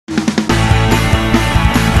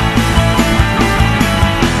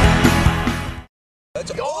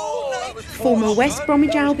former West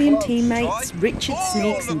Bromwich Albion teammates Richard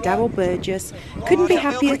Sneekes and Darryl Burgess couldn't be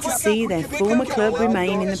happier to see their former club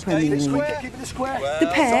remain in the Premier League. The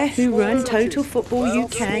pair, who run Total Football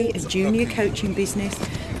UK, a junior coaching business,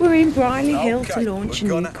 were in Brierley Hill to launch a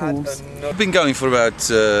new course. I've been going for about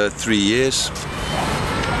 3 years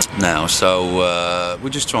now, so we're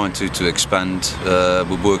just trying to expand.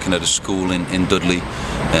 We're working at a school in Dudley,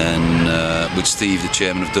 and with Steve, the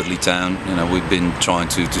chairman of Dudley Town, we've been trying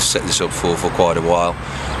to set this up for quite a while.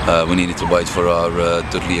 We needed to wait for our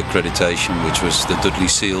Dudley accreditation, which was the Dudley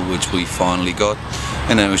seal, which we finally got,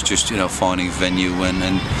 and then it was just finding a venue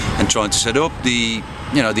and trying to set up. The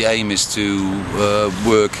aim is to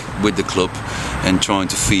work with the club and trying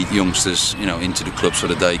to feed youngsters into the club so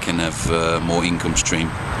that they can have more income stream.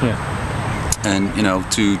 Yeah. And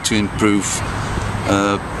to improve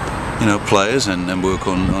players and work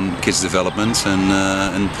on kids' development,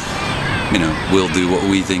 and we'll do what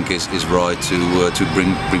we think is right to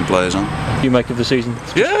bring players on. You make of the season?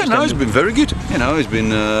 Yeah, no, it's been very good. It's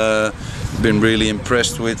been really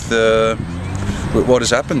impressed with what has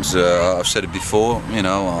happened. I've said it before.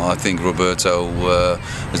 I think Roberto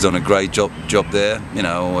has done a great job there.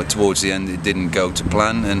 Towards the end it didn't go to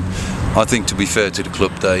plan, and I think, to be fair to the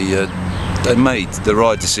club, they made the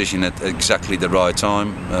right decision at exactly the right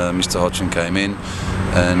time. Mr. Hodgson came in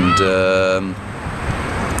and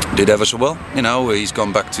did ever so well. He's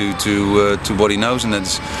gone back to what he knows, and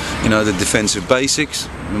that's the defensive basics,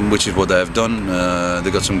 which is what they have done.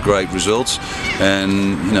 They got some great results,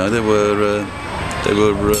 and they were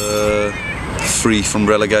free from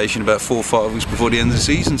relegation about 4 or 5 weeks before the end of the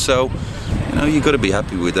season. So you've got to be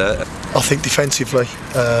happy with that. I think defensively,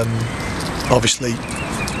 obviously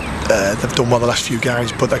they've done well the last few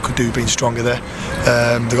games, but they could do being stronger there.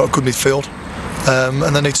 They've got a good midfield,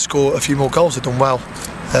 and they need to score a few more goals. They've done well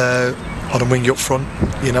on a wing up front,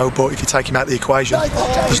 but if you take him out of the equation,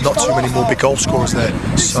 there's not too many more big goal scorers there.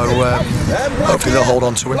 So hopefully they'll hold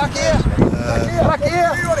on to him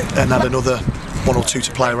and add another 1 or 2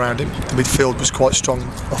 to play around him. The midfield was quite strong,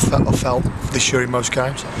 I felt, this year in most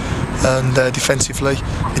games, and defensively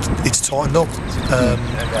it's tightened up.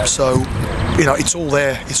 So it's all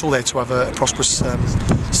there. It's all there to have a prosperous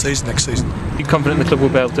season next season. You're confident the club will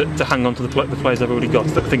be able to hang on to the players they've already got?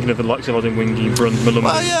 Thinking of the likes of Odin Wingy, Brun, Malumbi.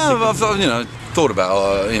 Well, yeah, I've thought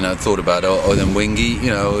about Odin Wingy.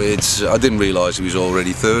 I didn't realise he was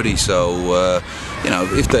already 30. So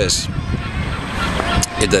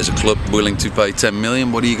if there's a club willing to pay 10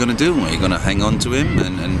 million, what are you going to do? Are you going to hang on to him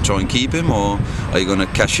and try and keep him, or are you going to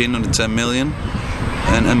cash in on the 10 million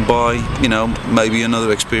and buy, maybe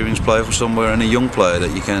another experienced player from somewhere and a young player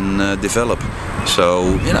that you can develop?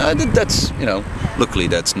 So that's luckily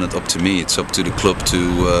that's not up to me. It's up to the club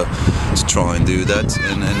to try and do that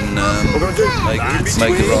and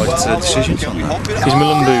make the right decisions on that. Is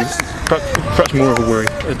Malumbu perhaps more of a worry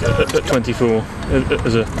at 24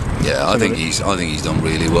 as a? Yeah, I think he's done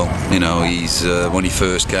really well. He's when he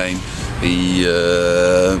first came, he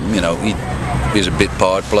was a bit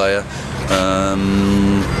part player.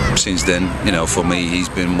 Since then, for me, he's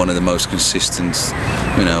been one of the most consistent,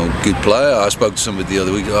 good player. I spoke to somebody the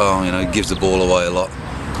other week. He gives the ball away a lot.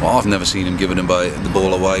 Well, I've never seen him giving the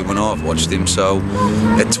ball away when I've watched him. So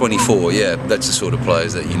at 24, yeah, that's the sort of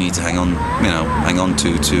players that you need to hang on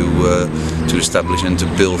to establish and to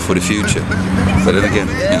build for the future. But then again,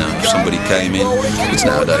 if somebody came in, it's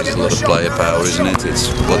nowadays a lot of player power, isn't it? It's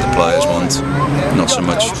what the players want, not so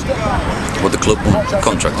much what the club want.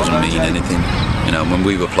 Contract doesn't mean anything. When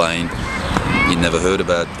we were playing, you never heard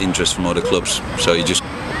about interest from other clubs, so you just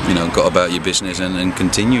got about your business and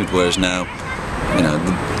continued. Whereas now,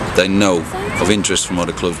 they know of interest from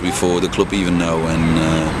other clubs before the club even know, and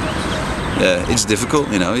it's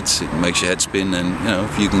difficult. It makes your head spin, and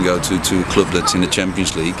if you can go to a club that's in the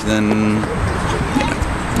Champions League, then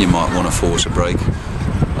you might want to force a break.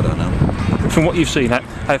 I don't know. From what you've seen,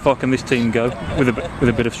 how far can this team go with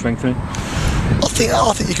a bit of strengthening? I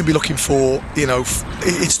think you can be looking for.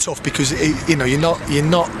 It's tough because you're not.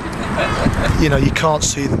 You can't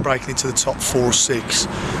see them breaking into the top 4 or 6.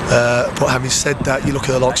 But having said that, you look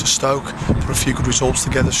at the likes of Stoke, put a few good results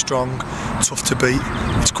together, strong, tough to beat.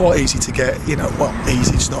 It's quite easy to get.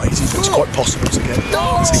 Easy. It's not easy, but it's quite possible to get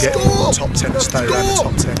top 10 and stay around the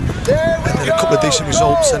top 10. And then a couple of decent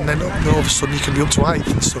results, and then all of a sudden you can be up to 8th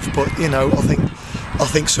and stuff. But I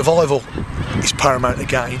think survival is paramount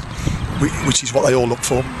again, which is what they all look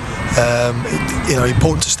for.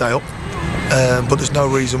 Important to stay up, but there's no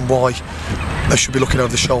reason why they should be looking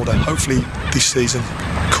over the shoulder. Hopefully this season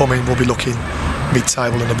coming we'll be looking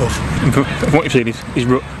mid-table and above. From what you've seen, is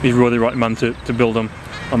Roy the right man to build on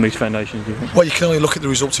on these foundations, do you think? Well, you can only look at the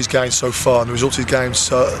results he's gained so far, and the results he's gained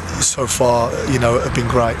so far, have been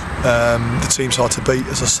great. The team's hard to beat,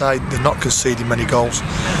 as I say. They're not conceding many goals,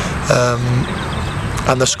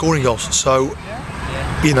 and they're scoring goals. So,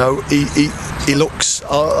 he looks.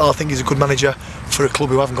 I think he's a good manager for a club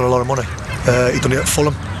who haven't got a lot of money. He's done it at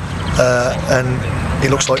Fulham, and he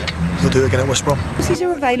looks like he'll do it again at West Brom. Courses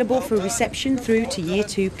are available for reception through to Year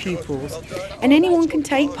 2 pupils, and anyone can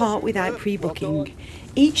take part without pre-booking.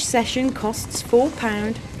 Each session costs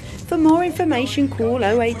 £4. For more information, call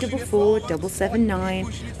 0844 779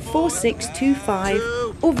 4625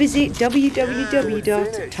 or visit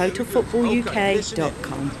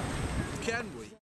www.totalfootballuk.com.